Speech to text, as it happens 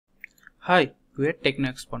Hi, we're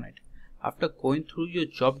TechnoExponent. After going through your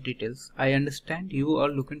job details, I understand you are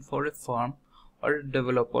looking for a firm or a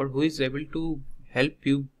developer who is able to help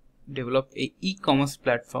you develop a e-commerce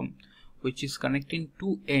platform which is connecting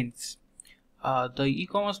two ends. The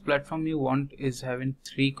e-commerce platform you want is having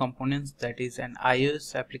three components, that is an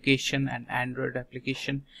iOS application, an Android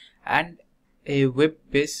application, and a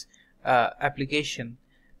web-based application.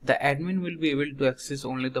 The admin will be able to access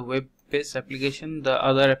only the web-based application. The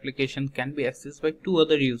other application can be accessed by two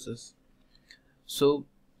other users. So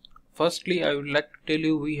firstly, I would like to tell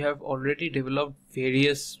you we have already developed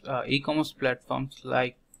various e-commerce platforms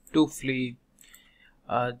like Tufli,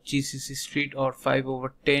 GCC Street or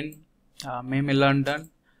 5/10, Meme London,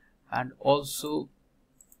 and also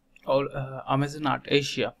Amazon Art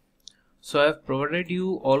Asia. So I have provided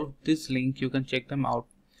you all of this link, you can check them out.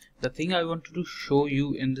 The thing I wanted to show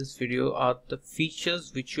you in this video are the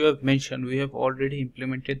features which you have mentioned. We have already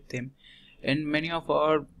implemented them in many of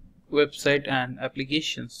our website and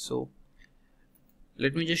applications. So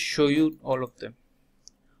let me just show you all of them.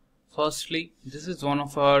 Firstly, this is one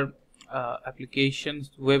of our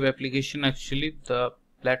applications, web application. Actually, the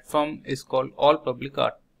platform is called All Public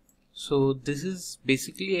Art. So this is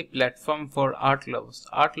basically a platform for art lovers.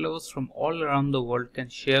 Art lovers from all around the world can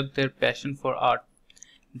share their passion for art.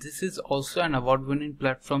 This is also an award-winning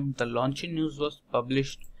platform. The launching news was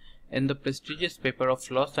published in the prestigious paper of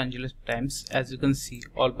Los Angeles Times, as you can see,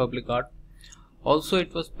 All Public Art. Also,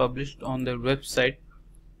 it was published on their website.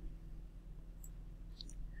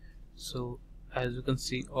 So as you can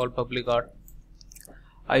see, All Public Art.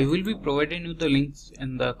 I will be providing you the links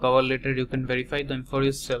in the cover letter. You can verify them for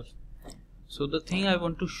yourself. So the thing I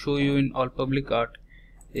want to show you in All Public Art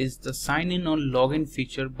is the sign in or login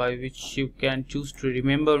feature, by which you can choose to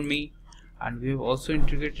remember me, and we have also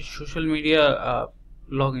integrated social media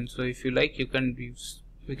login. So if you like, you can use,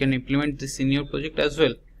 we can implement this in your project as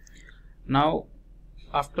well. Now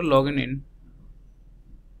after logging in,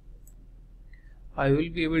 I will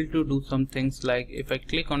be able to do some things like if I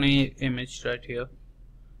click on a image right here.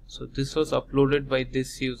 So this was uploaded by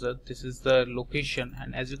this user. This is the location,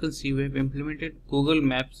 and as you can see, we have implemented Google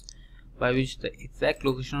Maps, by which the exact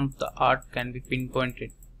location of the art can be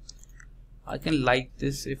pinpointed. I can like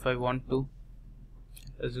this if I want to.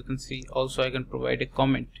 As you can see, also I can provide a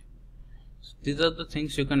comment. So these are the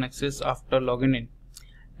things you can access after logging in.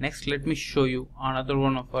 Next, let me show you another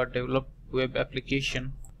one of our developed web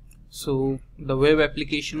application. So the web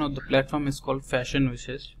application of the platform is called Fashion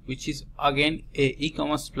Wishes, which is again a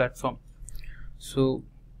e-commerce platform. So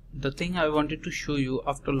the thing I wanted to show you,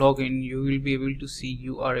 after login, you will be able to see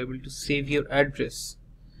you are able to save your address.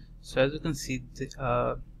 So as you can see,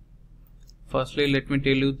 firstly let me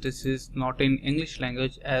tell you, this is not in English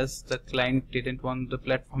language, as the client didn't want the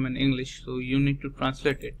platform in English, so you need to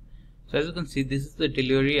translate it. So as you can see, this is the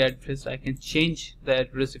delivery address. I can change the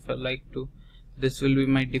address if I like to. This will be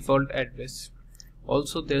my default address.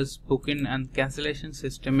 Also, there's booking and cancellation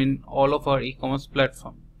system in all of our e-commerce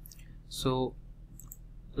platform. So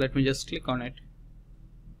let me just click on it.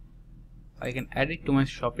 I can add it to my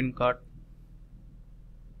shopping cart.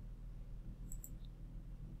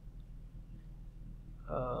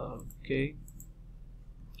 Okay,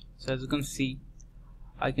 so as you can see,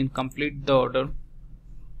 I can complete the order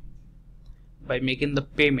by making the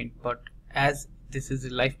payment, but as this is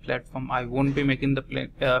a live platform, I won't be making the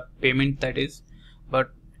payment, that is,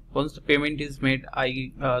 but once the payment is made,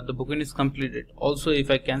 the booking is completed. Also, if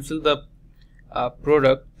I cancel the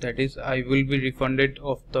product, that is, I will be refunded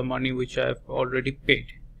of the money which I have already paid.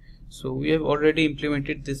 So we have already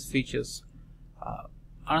implemented these features.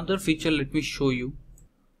 Another feature, let me show you.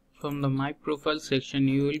 From the My Profile section,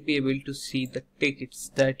 you will be able to see the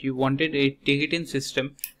tickets that you wanted a ticketing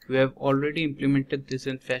system. We have already implemented this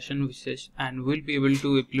in Fashion Wishes, and will be able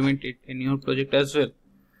to implement it in your project as well.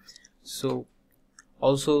 So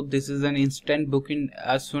also, this is an instant booking.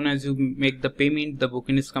 As soon as you make the payment, the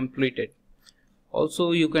booking is completed.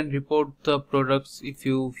 Also, you can report the products if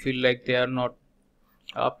you feel like they are not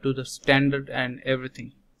up to the standard and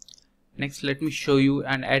everything. Next, let me show you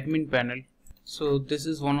an admin panel. So this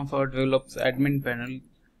is one of our developed admin panel.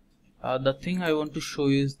 The thing I want to show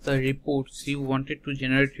you is the reports. You wanted to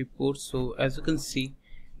generate reports, so as you can see,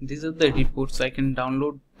 these are the reports. I can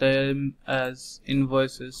download them as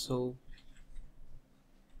invoices. So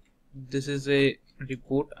this is a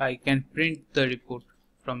report. I can print the report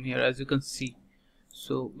from here, as you can see.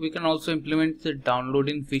 So we can also implement the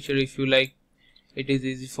downloading feature if you like. It is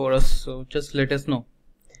easy for us, so just let us know.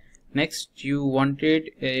 Next, you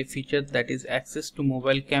wanted a feature that is access to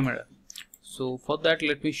mobile camera. So for that,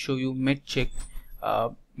 let me show you MedCheck.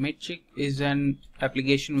 Magecheck is an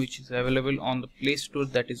application which is available on the Play Store,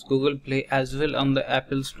 that is Google Play, as well on the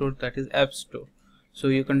Apple Store, that is App Store. So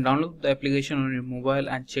you can download the application on your mobile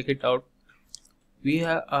and check it out. We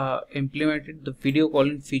have implemented the video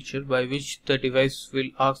calling feature by which the device will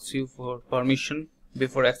ask you for permission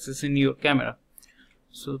before accessing your camera.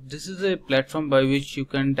 So this is a platform by which you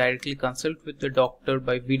can directly consult with the doctor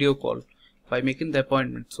by video call by making the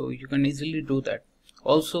appointment. So you can easily do that.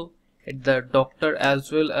 Also, the doctor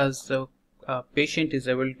as well as the patient is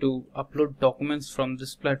able to upload documents from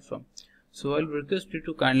this platform. So I'll request you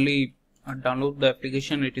to kindly download the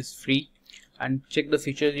application. It is free, and check the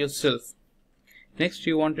features yourself. Next,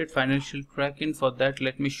 you wanted financial tracking. For that,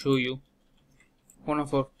 let me show you one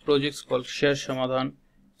of our projects called Share Samadhan.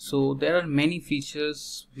 So there are many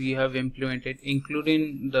features we have implemented,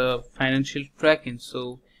 including the financial tracking,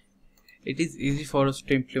 so it is easy for us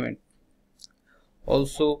to implement.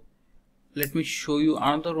 Also, let me show you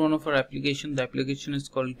another one of our application. The application is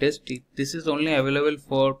called Desti. This is only available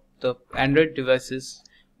for the Android devices.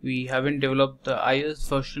 We haven't developed the iOS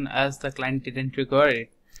version as the client didn't require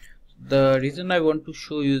it. The reason I want to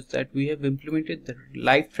show you is that we have implemented the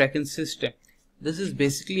live tracking system. This is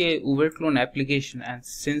basically a Uber clone application, and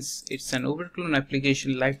since it's an Uber clone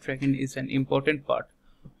application, live tracking is an important part.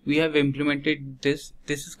 We have implemented this.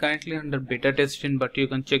 This is currently under beta testing, but you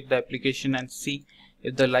can check the application and see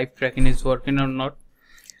if the live tracking is working or not,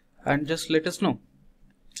 and just let us know.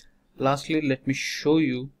 Lastly, let me show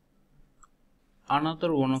you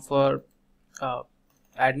another one of our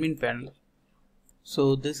admin panel.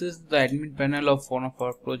 So this is the admin panel of one of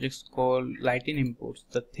our projects called Lighting Imports.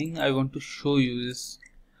 The thing I want to show you is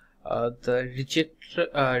the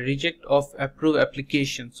reject of approve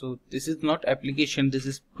application. So this is not application, this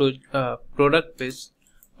is product based,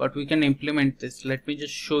 but we can implement this. Let me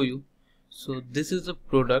just show you. So this is a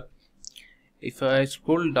product. If I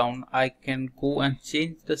scroll down, I can go and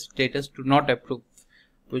change the status to not approve,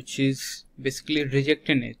 which is basically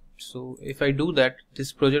rejecting it. So if I do that,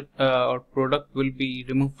 this project or product will be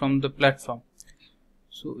removed from the platform.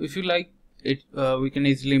 So if you like it, we can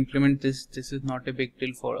easily implement this. This is not a big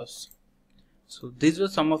deal for us. So these were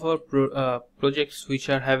some of our projects which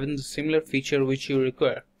are having the similar feature which you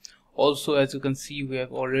require. Also, as you can see, we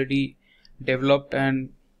have already developed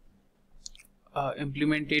and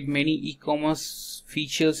implemented many e-commerce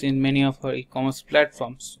features in many of our e-commerce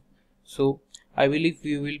platforms. So I believe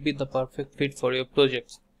we will be the perfect fit for your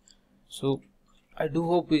projects. So I do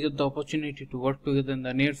hope we get the opportunity to work together in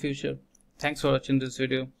the near future. Thanks for watching this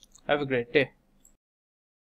video. Have a great day.